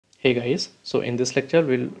Hey guys, so in this lecture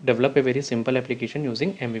we'll develop a very simple application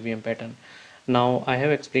using MVVM pattern. Now I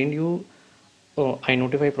have explained you I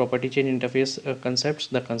notify property change interface concepts,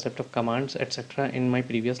 the concept of commands, etc. in my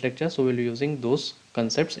previous lecture. So we'll be using those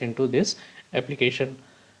concepts into this application.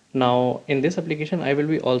 Now in this application I will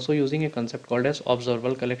be also using a concept called as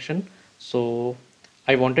observable collection. So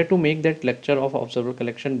I wanted to make that lecture of observable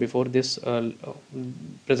collection before this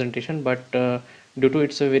presentation, but due to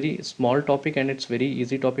it's a very small topic and it's very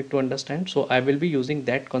easy topic to understand, so I will be using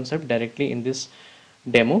that concept directly in this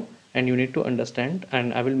demo, and you need to understand,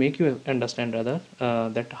 and I will make you understand rather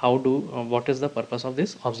that how do what is the purpose of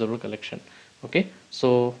this observable collection. Okay,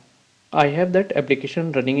 so I have that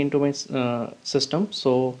application running into my system.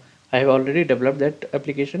 So I have already developed that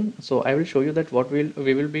application. So I will show you that what we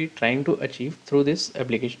will be trying to achieve through this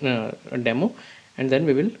application demo, and then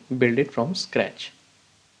we will build it from scratch.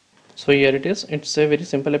 So here it is. It's a very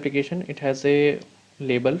simple application. It has a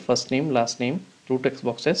label, first name, last name, two text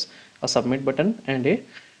boxes, a submit button, and a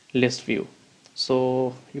list view.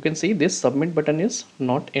 So you can see this submit button is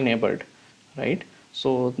not enabled, right?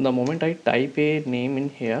 So the moment I type a name in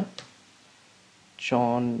here,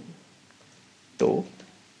 John Doe,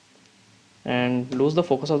 and lose the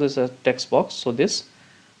focus of this text box, so this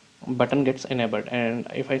button gets enabled, and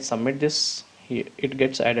if I submit this here, it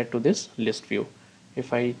gets added to this list view.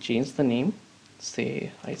 If I change the name,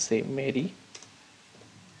 say I say Mary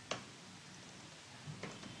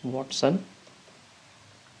Watson,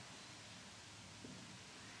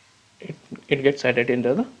 it gets added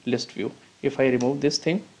into the list view. If I remove this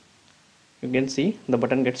thing, you can see the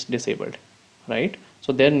button gets disabled, right?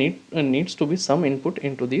 So there needs to be some input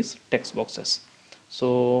into these text boxes.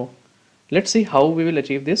 So let's see how we will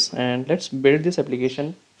achieve this, and let's build this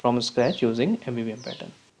application from scratch using MVVM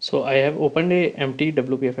pattern. So I have opened a empty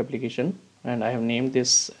WPF application, and I have named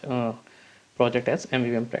this project as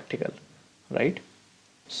MVVM practical, right?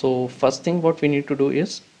 So first thing what we need to do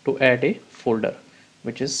is to add a folder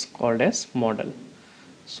which is called as model.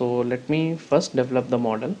 So let me first develop the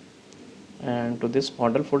model, and to this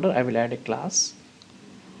model folder I will add a class.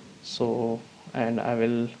 So, and I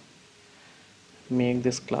will make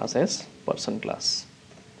this class as person class,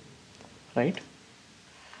 right?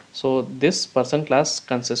 So this person class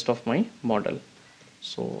consists of my model.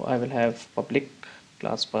 So I will have public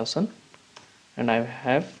class person, and I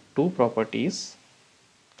have two properties.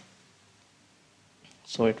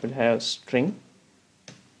 So it will have string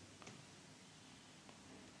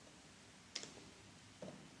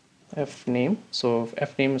f name. So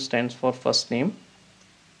f name stands for first name,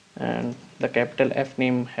 and the capital F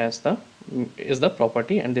name has the is the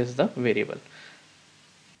property, and this is the variable.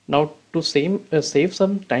 Now to save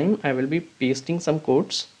some time, I will be pasting some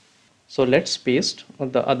codes. So let's paste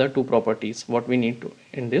the other two properties what we need to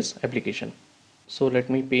in this application. So let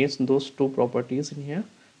me paste those two properties in here.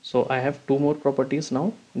 So I have two more properties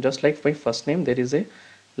now. Just like my first name, there is a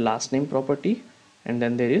last name property, and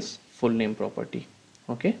then there is full name property.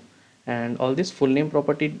 Okay, and all this full name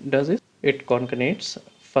property does is it concatenates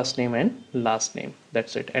first name and last name.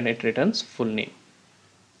 That's it, and it returns full name.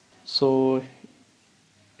 So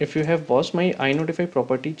if you have watched my iNotify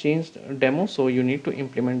property change demo, so you need to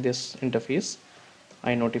implement this interface,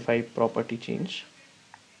 iNotify property change.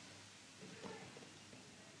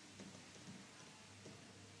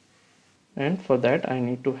 And for that I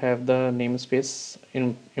need to have the namespace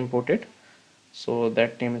imported. So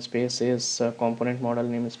that namespace is component model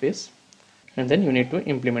namespace, and then you need to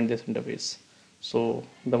implement this interface. So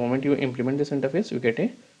the moment you implement this interface, you get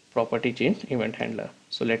a property change event handler.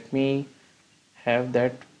 So let me have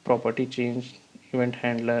that property change event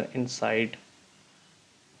handler inside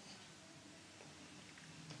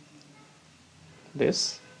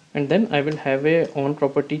this, and then I will have a on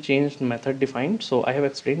property change method defined. So I have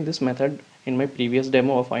explained this method in my previous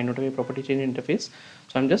demo of iNotify property change interface,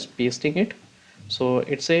 so I'm just pasting it. So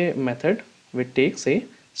it's a method which takes a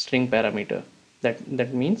string parameter.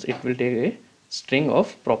 That means it will take a string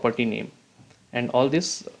of property name, and all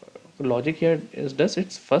this logic here is does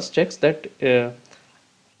it first checks that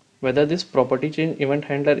whether this property change event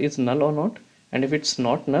handler is null or not, and if it's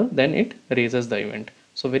not null, then it raises the event.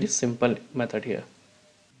 So very simple method here.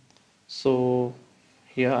 So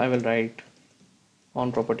here I will write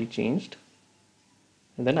on property changed,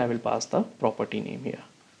 and then I will pass the property name here.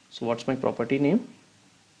 So what's my property name?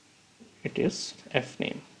 It is f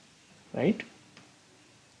name, right?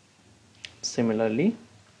 Similarly,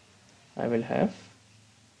 I will have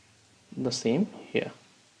the same here.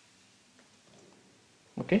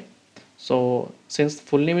 Okay, so since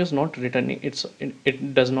full name is not returning,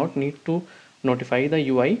 it does not need to notify the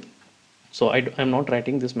UI, so I'm not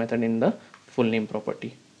writing this method in the full name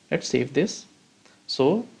property. Let's save this.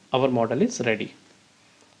 So our model is ready.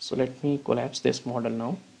 So let me collapse this model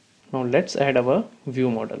now. Now let's add our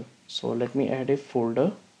view model. So let me add a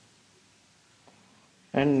folder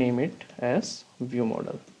and name it as view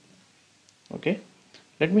model. Okay,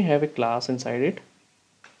 let me have a class inside it.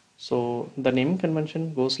 So the naming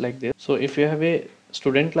convention goes like this. So if you have a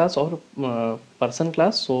student class or person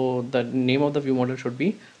class, so the name of the view model should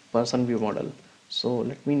be person view model. So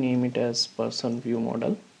let me name it as person view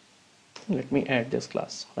model. Let me add this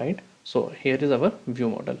class, right? So here is our view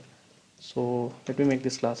model. So let me make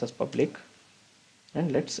this class as public,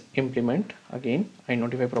 and let's implement again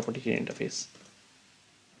iNotify property chain interface.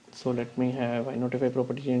 So let me have iNotify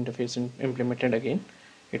property chain interface implemented again.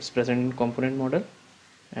 It's present in component model,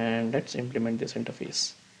 and let's implement this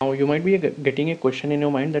interface. Now you might be getting a question in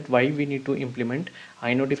your mind that why we need to implement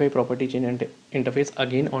iNotify property chain interface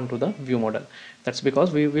again onto the view model. That's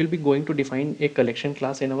because we will be going to define a collection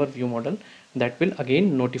class in our view model that will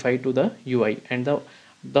again notify to the UI, and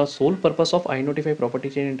the sole purpose of iNotify property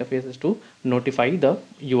chain interface is to notify the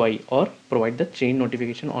UI or provide the chain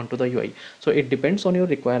notification onto the UI. So it depends on your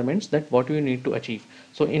requirements that what you need to achieve.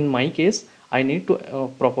 So in my case, I need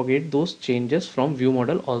to propagate those changes from view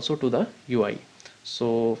model also to the UI.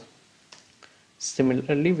 So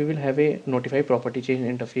similarly, we will have a notify property chain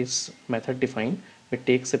interface method defined, which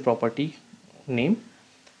takes a property name,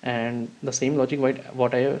 and the same logic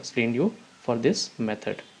what I have explained you for this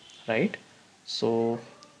method, right? So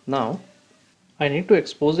now I need to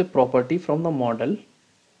expose a property from the model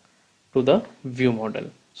to the view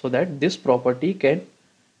model so that this property can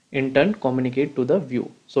in turn communicate to the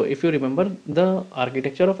view. So if you remember the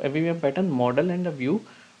architecture of MVVM pattern, model and the view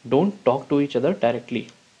don't talk to each other directly,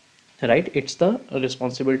 right? It's the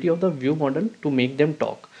responsibility of the view model to make them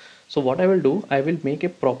talk. So what I will do, I will make a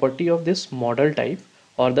property of this model type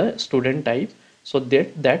or the student type, so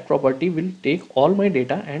that property will take all my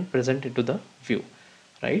data and present it to the view,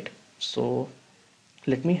 right? So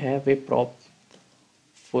let me have a prop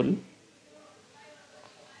full.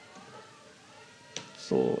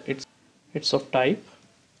 So it's of type,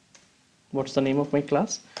 what's the name of my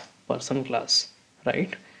class? Person class,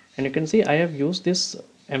 right? And you can see I have used this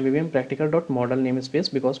MVVM practical.model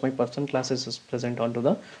namespace because my person class is present onto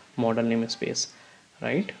the model namespace,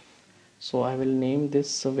 right? So I will name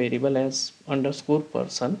this variable as underscore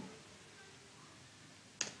person.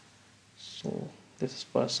 So this is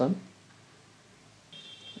person,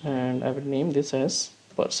 and I will name this as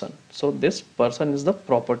person. So this person is the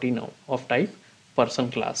property now of type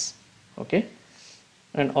person class. Okay,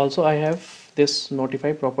 and also I have this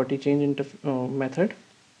notify property change method.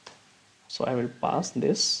 So I will pass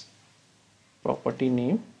this property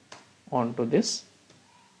name onto this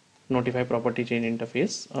notify property chain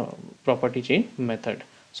interface property chain method.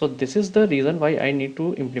 So this is the reason why I need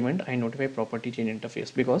to implement iNotify property chain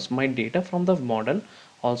interface, because my data from the model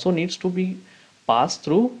also needs to be passed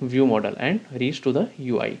through view model and reach to the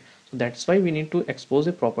UI. So that's why we need to expose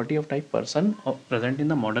a property of type person present in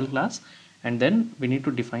the model class, and then we need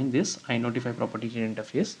to define this iNotify property chain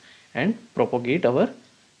interface and propagate our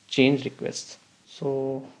change requests.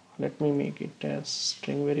 So let me make it as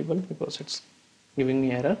string variable because it's giving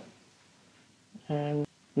me error. And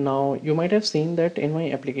now you might have seen that in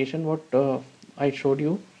my application what I showed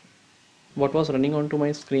you, what was running onto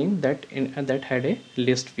my screen, that that had a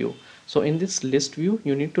list view. So in this list view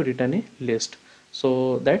you need to return a list,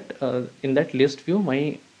 so that in that list view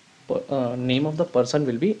my name of the person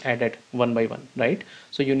will be added one by one, right?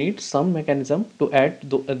 So you need some mechanism to add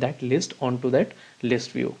that list onto that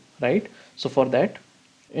list view, right? So for that,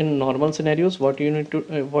 in normal scenarios, what you need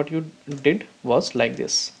to what you did was like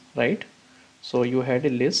this, right? So you had a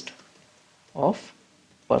list of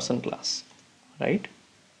person class, right?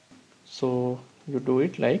 So you do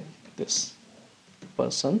it like this,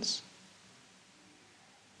 persons,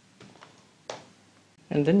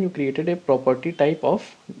 and then you created a property type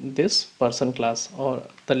of this person class or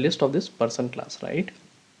the list of this person class, right?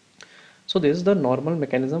 So this is the normal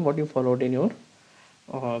mechanism what you followed in your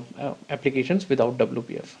applications without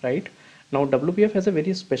WPF, right? Now WPF has a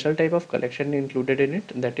very special type of collection included in it,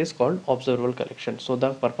 that is called observable collection. So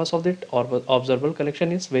the purpose of that observable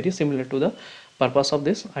collection is very similar to the purpose of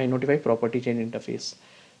this iNotify property chain interface.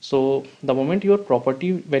 So the moment your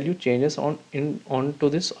property value changes onto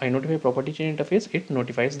this iNotify property chain interface, it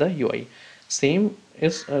notifies the UI. Same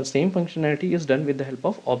functionality is done with the help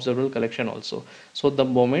of observable collection also. So the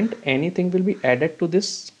moment anything will be added to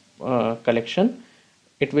this collection,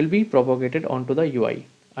 it will be propagated onto the UI,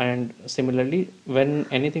 and similarly when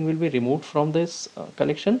anything will be removed from this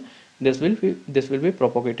collection, this will be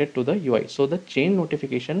propagated to the UI. So the chain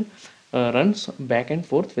notification runs back and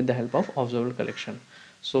forth with the help of observable collection.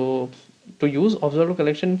 So to use observable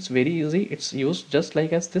collection, it's very easy. It's used just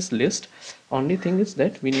like as this list. Only thing is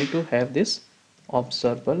that we need to have this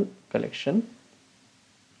observable collection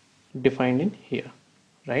defined in here,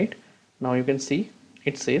 right? Now you can see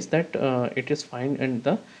it says that it is found in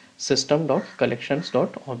the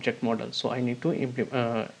system.collections.object model. So I need to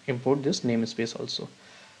import this namespace also.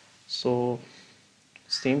 So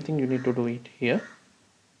same thing you need to do it here,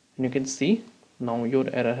 and you can see now your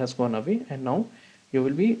error has gone away, and now you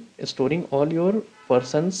will be storing all your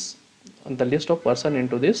persons, the list of person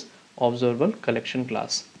into this observable collection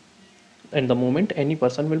class, and the moment any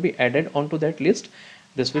person will be added onto that list,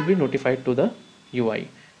 this will be notified to the UI.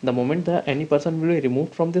 The moment the any person will be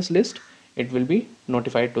removed from this list, it will be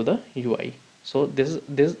notified to the UI. So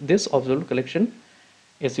this observable collection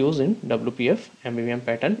is used in WPF MVVM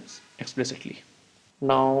pattern explicitly.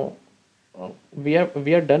 Now we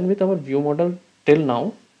are done with our view model till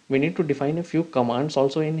now. We need to define a few commands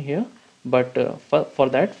also in here, but for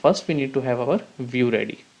that first we need to have our view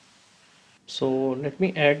ready. So let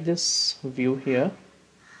me add this view here.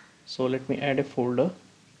 So let me add a folder.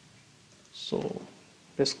 So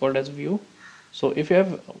this called as view. So if you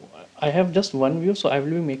have, I have just one view, so I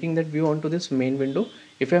will be making that view onto this main window.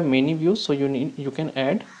 If you have many views, so you can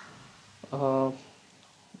add uh,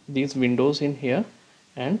 these windows in here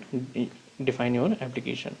and define your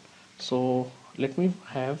application. So let me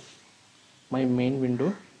have my main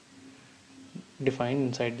window defined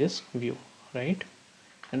inside this view, right?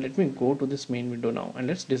 And let me go to this main window now, and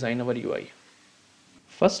let's design our UI.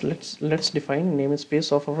 First let's define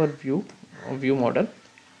namespace of our view model,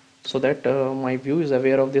 so that my view is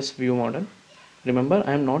aware of this view model. Remember,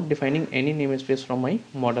 I am not defining any namespace from my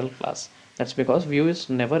model class. That's because view is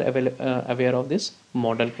never aware of this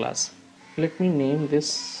model class. Let me name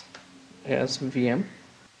this as VM.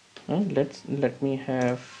 Let me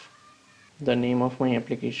have the name of my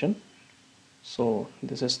application. So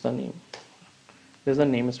this is the name. This is the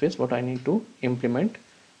namespace what I need to implement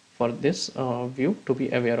for this view to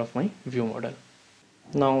be aware of my view model.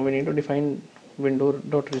 Now we need to define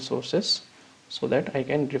window.resources so that I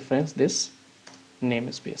can reference this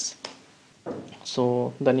namespace.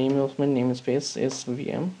 So the name of my namespace is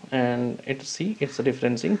VM, and it's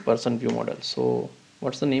referencing person view model. So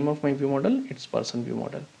what's the name of my view model? It's person view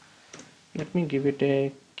model. Let me give it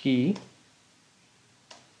a key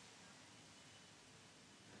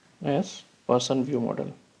as person view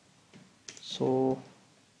model. So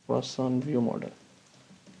person view model.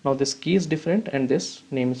 Now this key is different and this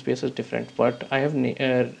namespace is different, but I have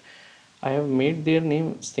made their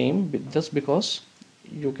name same just because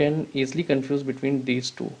you can easily confuse between these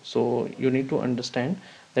two. So you need to understand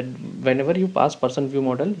that whenever you pass person view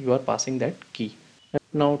model, you are passing that key.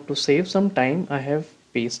 Now to save some time, I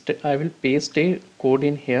will paste a code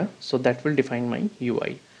in here, so that will define my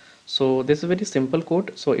UI. So this is a very simple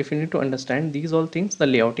code. So if you need to understand these all things, the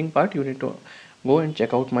layouting part, you need to go and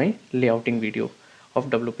check out my layouting video of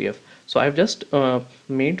WPF. So I've just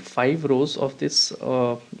made 5 rows of this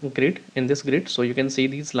grid in this grid. So you can see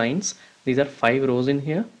these lines. These are 5 rows in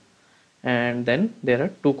here, and then there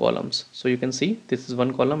are 2 columns. So you can see this is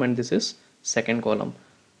one column and this is second column.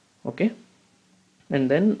 Okay,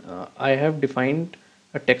 and then I have defined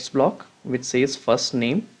a text block which says first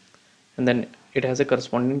name, and then it has a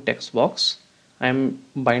corresponding text box. I am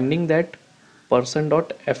binding that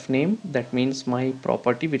person.fname, that means my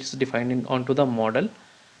property which is defined onto the model,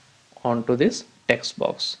 onto this text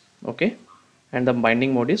box. Okay, and the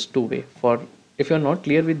binding mode is two-way. For if you're not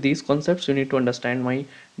clear with these concepts, you need to understand my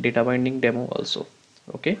data binding demo also.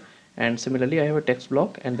 Okay, and similarly I have a text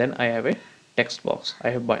block, and then I have a text box.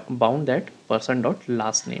 I have bound that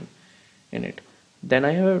person.last name in it. Then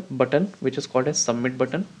I have a button which is called as submit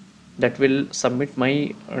button, that will submit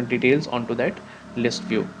my details onto that list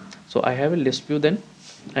view. So I have a list view then,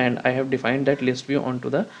 and I have defined that list view onto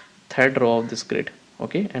the third row of this grid.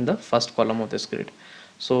 Okay, and the first column of this grid.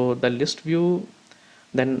 So the list view,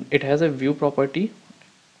 then it has a view property,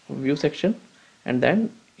 view section, and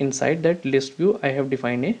then inside that list view I have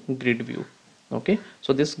defined a grid view. Okay,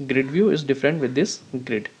 so this grid view is different with this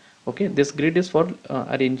grid. Okay, this grid is for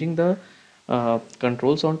arranging the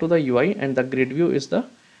controls onto the UI, and the grid view is the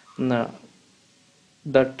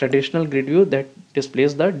traditional grid view that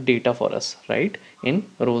displays the data for us, right, in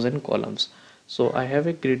rows and columns. So I have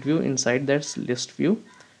a grid view inside that list view,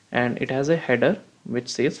 and it has a header which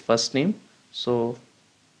says first name. So,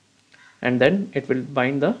 and then it will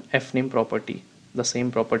bind the fname property, the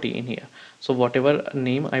same property in here. So whatever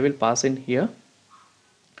name I will pass in here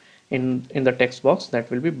in the text box, that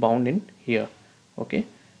will be bound in here. Okay,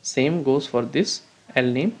 same goes for this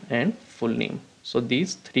name and full name. So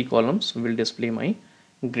these three columns will display my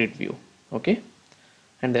grid view. Okay,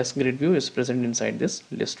 and this grid view is present inside this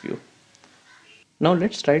list view. Now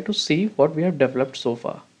let's try to see what we have developed so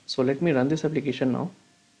far. So let me run this application now,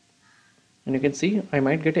 and you can see I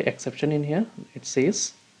might get an exception in here. It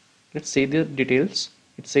says, let's see the details.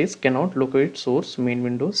 It says cannot locate source main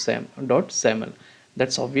window sam.xaml.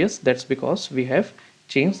 That's obvious. That's because we have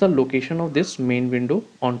changed the location of this main window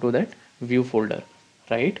onto that view folder,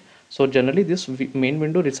 right? So generally this main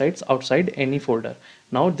window resides outside any folder.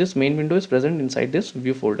 Now this main window is present inside this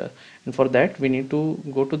view folder, and for that we need to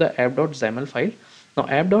go to the app.xaml file. Now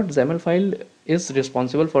app.xaml file is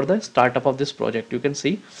responsible for the startup of this project. You can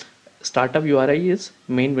see startup URI is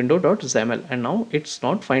main window.xaml, and now it's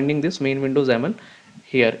not finding this main window XAML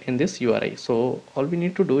here in this URI. So all we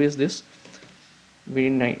need to do is this: we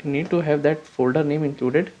need to have that folder name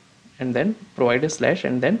included and then provide a slash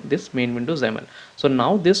and then this main window XAML. So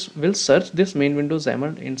now this will search this main window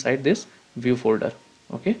XAML inside this view folder.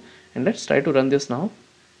 Okay, and let's try to run this now,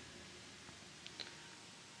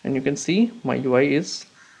 and you can see my UI is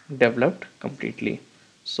developed completely.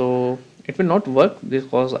 So it will not work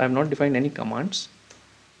because I have not defined any commands,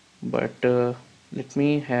 but let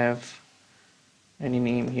me have any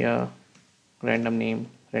name here, random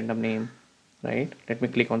name, right? Let me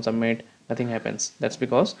click on submit, nothing happens. That's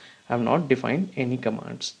because I have not defined any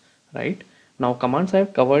commands, right? Now commands I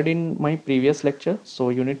have covered in my previous lecture,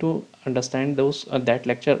 so you need to understand those that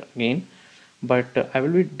lecture again, but I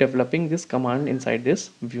will be developing this command inside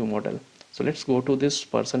this view model. So let's go to this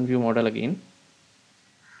person view model again,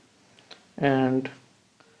 and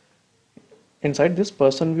inside this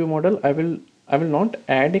person view model I will not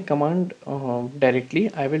add a command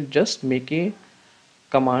directly. I will just make a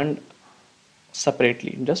command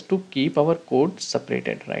separately just to keep our code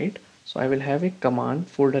separated, right? So I will have a command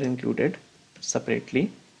folder included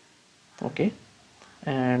separately. Okay,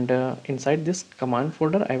 and inside this command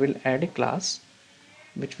folder I will add a class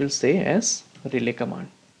which will say as relay command.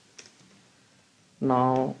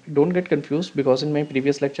 Now don't get confused because in my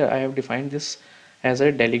previous lecture I have defined this as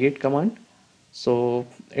a delegate command. So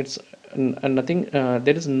it's nothing,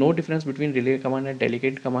 there is no difference between relay command and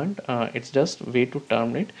delegate command. It's just way to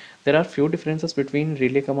term it. There are few differences between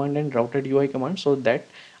relay command and routed UI command, so that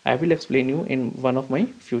I will explain you in one of my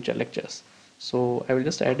future lectures. So I will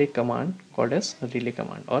just add a command called as relay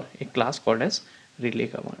command, or a class called as relay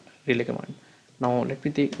command. Now let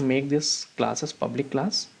me make this class as public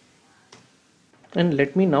class, and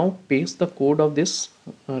let me now paste the code of this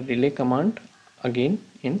relay command again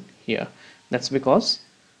in here. That's because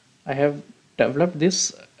I have developed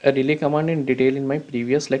this relay command in detail in my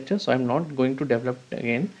previous lecture, so I'm not going to develop it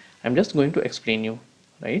again. I'm just going to explain you,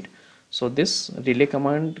 right? So this relay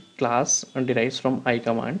command class derives from I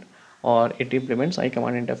command, or it implements I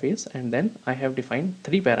command interface, and then I have defined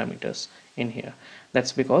 3 parameters in here.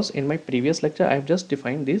 That's because in my previous lecture I have just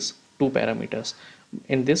defined these 2 parameters.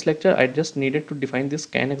 In this lecture I just needed to define this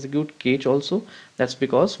can execute cage also. That's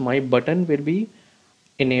because my button will be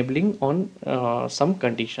enabling on some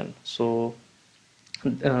condition. So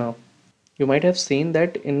you might have seen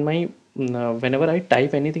that in my whenever I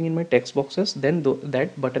type anything in my text boxes, then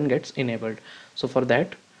that button gets enabled. So for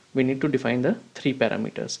that we need to define the 3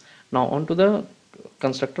 parameters. Now onto the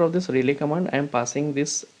constructor of this relay command, I am passing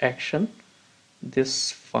this action,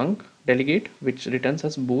 this func delegate, which returns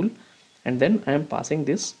as bool, and then I am passing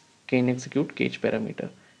this can execute cage parameter,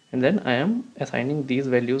 and then I am assigning these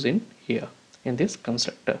values in here in this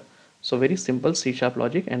constructor. So very simple C#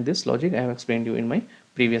 logic, and this logic I have explained you in my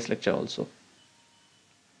previous lecture also.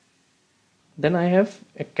 Then I have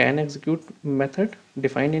a can execute method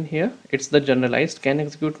defined in here. It's the generalized can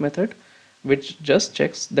execute method, which just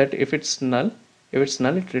checks that if it's null,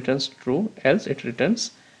 it returns true, else it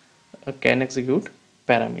returns a can execute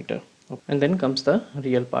parameter. And then comes the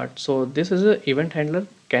real part. So this is a event handler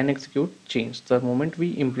can execute change. The moment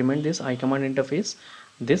we implement this I command interface,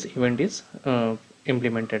 this event is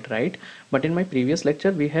implemented, right? But in my previous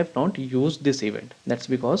lecture we have not used this event. That's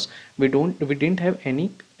because we didn't have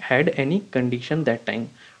any condition that time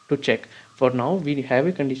to check. For now we have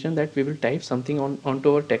a condition that we will type something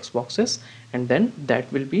onto our text boxes, and then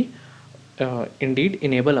that will be indeed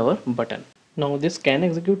enable our button. Now this can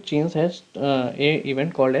execute change has a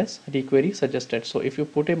event called as requery suggested. So if you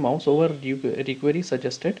put a mouse over requery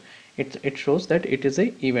suggested, it shows that it is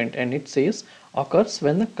a event, and it says occurs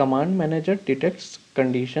when the command manager detects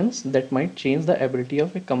conditions that might change the ability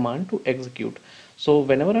of a command to execute. So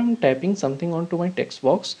whenever I'm typing something onto my text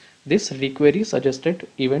box, this requery suggested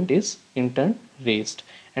event is in turn raised,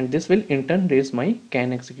 and this will in turn raise my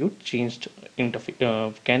can execute changed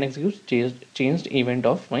interface can execute changed event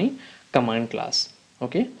of my command class.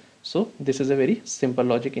 Okay, so this is a very simple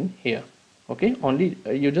logic in here. Okay, only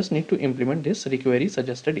you just need to implement this requery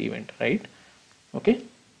suggested event, right? Okay,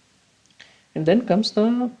 and then comes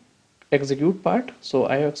the execute part. So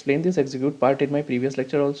I have explained this execute part in my previous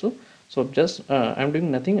lecture also. So just I'm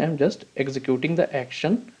doing nothing, I'm just executing the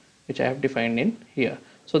action which I have defined in here.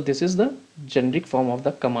 So this is the generic form of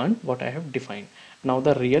the command what I have defined. Now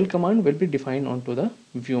the real command will be defined onto the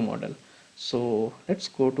view model. So let's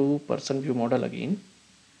go to person view model again,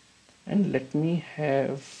 and let me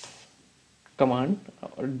have command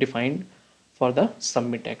defined for the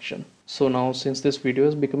submit action. So now since this video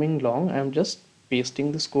is becoming long, I am just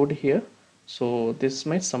pasting this code here. So this is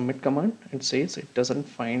my submit command. It says it doesn't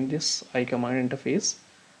find this I command interface.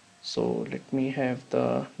 So let me have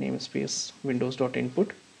the namespace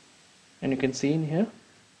windows.input, and you can see in here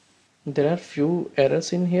there are few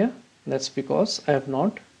errors in here. That's because I have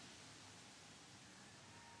not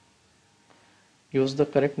used the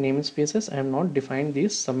correct namespaces. I have not defined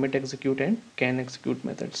these submit execute and can execute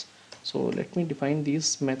methods. So let me define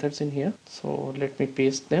these methods in here. So let me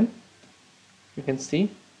paste them. You can see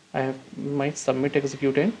I have my submit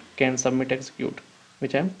execute and can submit execute,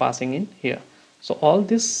 which I am passing in here. So all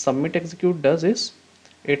this submit execute does is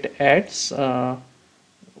it adds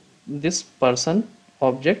this person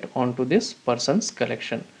object onto this person's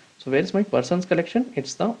collection. So where is my person's collection?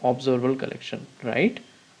 It's the observable collection, right?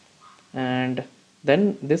 And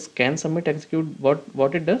then this can submit execute,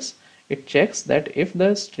 what it does, it checks that if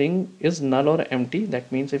the string is null or empty,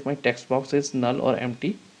 that means if my text box is null or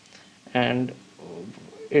empty, and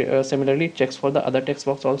similarly it checks for the other text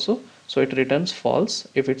box also. So it returns false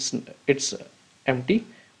if it's empty,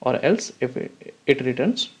 or else if it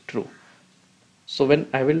returns true. So when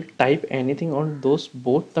I will type anything on those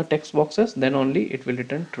both the text boxes, then only it will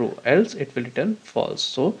return true, else it will return false.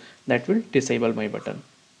 So that will disable my button.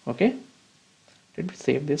 Okay, let me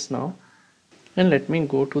save this now, and let me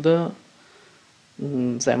go to the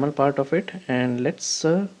XAML part of it, and let's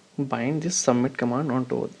bind this submit command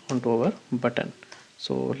onto our button.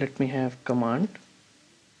 So let me have command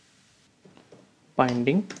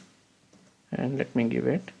binding, and let me give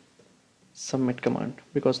it submit command,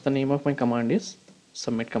 because the name of my command is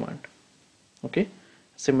submit command. Okay,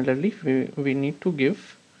 similarly we need to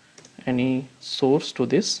give any source to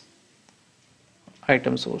this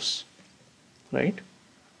item source, right?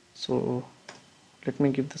 So let me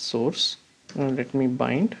give the source, and let me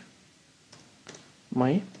bind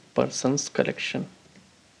my persons collection.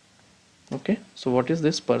 Okay, so what is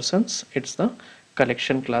this persons? It's the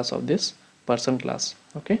collection class of this person class.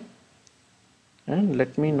 Okay, and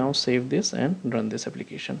let me now save this and run this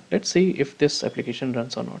application. Let's see if this application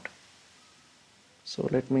runs or not. So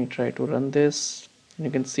let me try to run this, and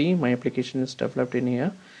you can see my application is developed in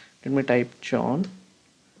here. Let me type John,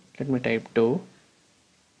 let me type Doe,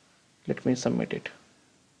 let me submit it.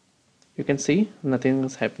 You can see nothing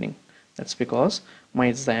is happening. That's because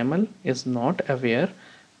my XAML is not aware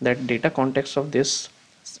that data context of this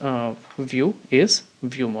view is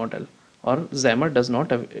view model, or XAML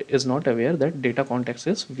is not aware that data context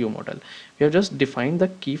is view model. We have just defined the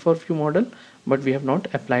key for view model, but we have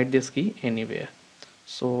not applied this key anywhere.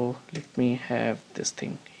 So let me have this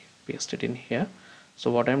thing pasted in here.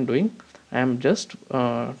 So what I'm doing, I am just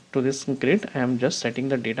to this grid, I am just setting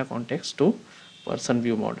the data context to person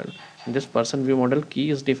view model, and this person view model key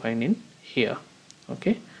is defined in here.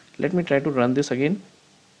 Okay, let me try to run this again.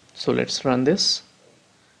 So let's run this,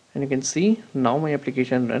 and you can see now my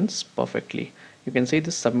application runs perfectly. You can see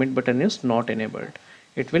this submit button is not enabled.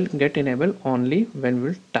 It will get enabled only when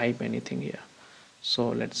we'll type anything here. So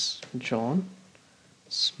let's John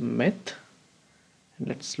Smith, and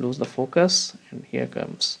let's lose the focus, and here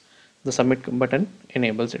comes the submit button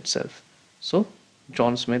enables itself. So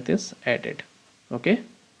John Smith is added. Okay,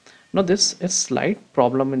 now this is slight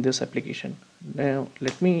problem in this application. Now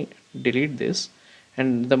let me delete this,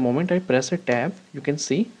 and the moment I press a tab, you can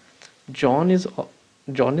see John is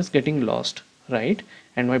getting lost, right?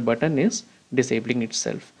 And my button is disabling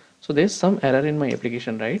itself. So there's some error in my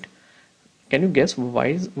application, right? Can you guess why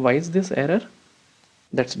is this error?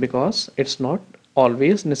 That's because it's not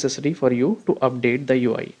always necessary for you to update the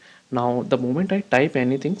UI. Now the moment I type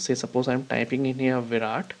anything, say suppose I'm typing in here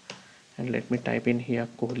Virat, and let me type in here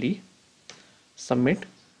Kohli, submit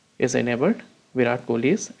is enabled, Virat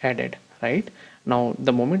Kohli is added, right? Now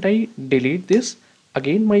the moment I delete this,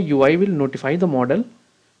 again my UI will notify the model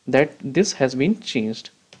that this has been changed,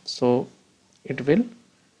 so it will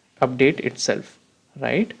update itself,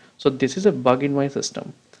 right? So this is a bug in my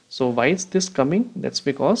system. So why is this coming? That's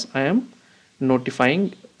because I am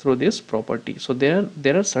notifying through this property. So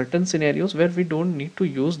there are certain scenarios where we don't need to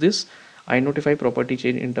use this I notify property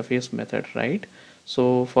change interface method, right?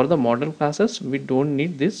 So for the model classes we don't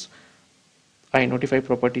need this I notify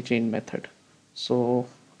property change method. So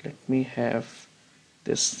let me have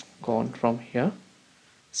this gone from here.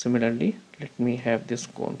 Similarly, let me have this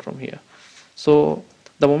gone from here. So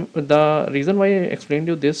the reason why I explained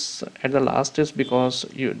you this at the last is because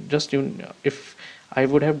if I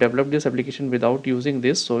would have developed this application without using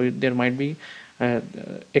this, so there might be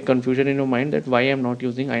a confusion in your mind that why I'm not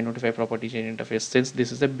using iNotify property change interface, since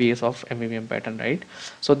this is the base of MVVM pattern, right?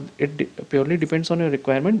 So purely depends on your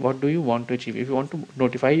requirement. What do you want to achieve? If you want to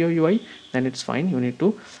notify your UI, then it's fine. You need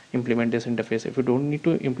to implement this interface. If you don't need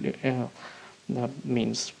to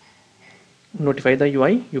means notify the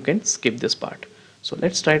UI, you can skip this part. So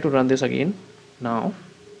let's try to run this again. Now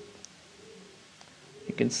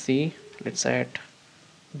you can see, let's add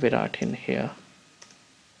Virat in here,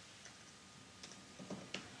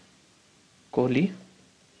 Kohli,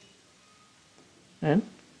 and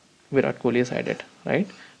Virat Kohli is added, right?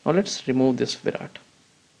 Now let's remove this Virat.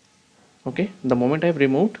 Okay, the moment I've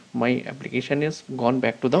removed, my application is gone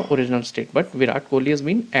back to the original state, but Virat Kohli has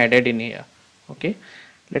been added in here. Okay,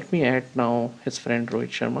 let me add now his friend Rohit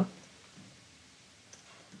Sharma,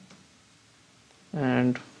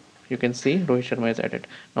 and you can see Rohit Sharma is added.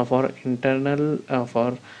 Now for international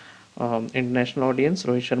audience,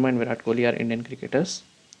 Rohit Sharma and Virat Kohli are Indian cricketers.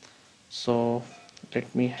 So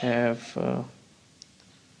let me have you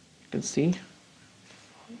can see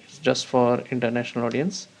it's just for international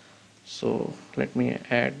audience. So let me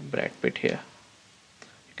add Brad Pitt here.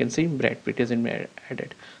 You can see Brad Pitt is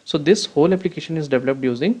added. So this whole application is developed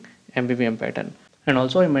using MVVM pattern. And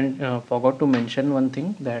also I forgot to mention one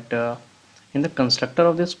thing, that in the constructor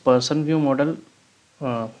of this person view model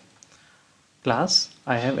class,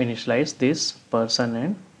 I have initialized this person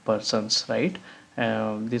and persons, right?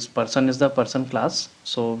 This person is the person class,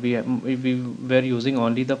 so we were using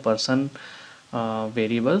only the person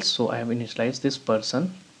variables. So I have initialized this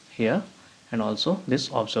person here and also this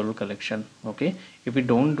observer collection. Okay, if we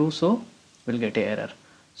don't do so, we'll get an error.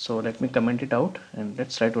 So let me comment it out and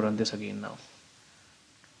let's try to run this again now,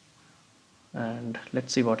 and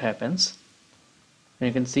let's see what happens. And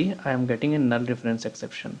you can see I am getting a null reference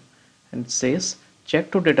exception, and it says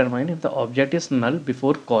check to determine if the object is null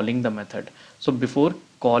before calling the method. So before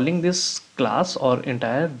calling this class or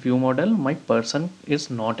entire view model, my person is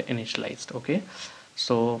not initialized. Okay,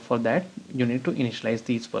 so for that you need to initialize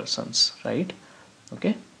these persons, right?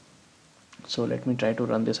 Okay, so let me try to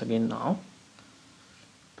run this again now,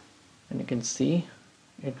 and you can see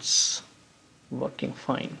it's working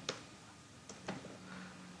fine.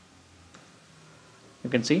 You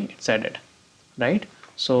can see it's added, right?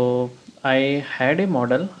 So I had a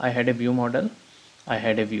model, I had a view model, I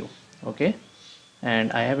had a view. Okay,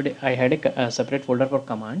 and I had a separate folder for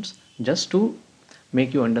commands, just to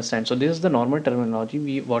make you understand. So this is the normal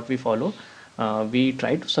terminology what we follow. We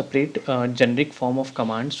try to separate generic form of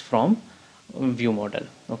commands from view model.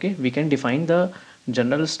 Okay, we can define the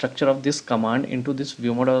general structure of this command into this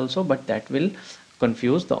view model also, but that will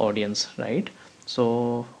confuse the audience, right?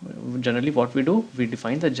 So generally what we do, we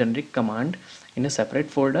define the generic command in a separate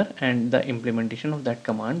folder, and the implementation of that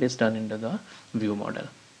command is done into the view model.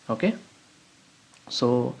 Okay,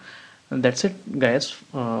 so that's it guys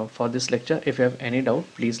for this lecture. If you have any doubt,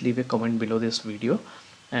 please leave a comment below this video,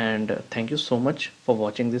 and thank you so much for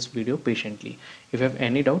watching this video patiently. If you have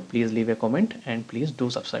any doubt, please leave a comment and please do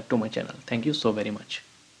subscribe to my channel. Thank you so very much.